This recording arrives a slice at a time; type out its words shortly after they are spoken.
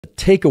The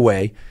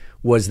takeaway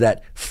was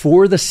that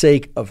for the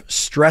sake of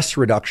stress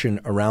reduction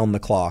around the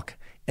clock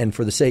and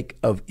for the sake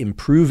of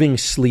improving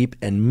sleep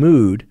and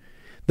mood,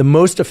 the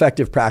most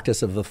effective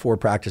practice of the 4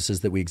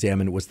 practices that we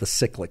examined was the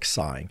cyclic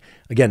sighing.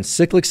 Again,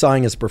 cyclic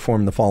sighing is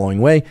performed the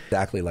following way,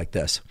 exactly like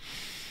this.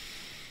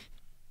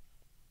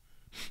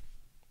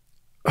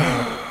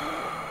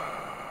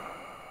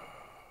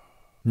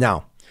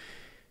 Now,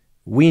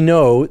 we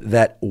know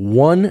that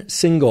one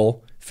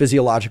single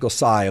physiological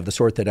sigh of the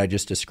sort that I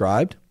just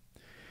described,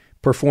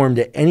 performed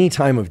at any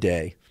time of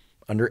day,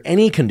 under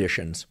any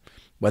conditions,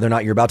 whether or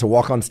not you're about to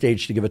walk on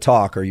stage to give a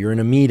talk, or you're in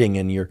a meeting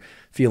and you're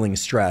feeling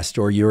stressed,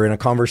 or you're in a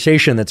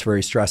conversation that's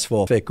very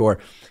stressful, or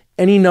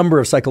any number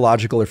of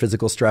psychological or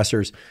physical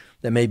stressors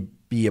that may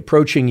be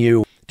approaching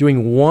you,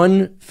 doing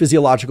one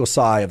physiological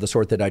sigh of the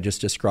sort that I just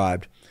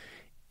described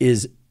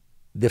is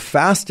the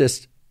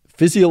fastest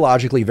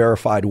physiologically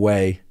verified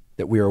way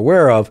that we are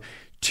aware of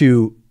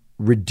to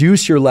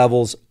reduce your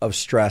levels of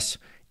stress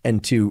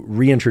and to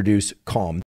reintroduce calm.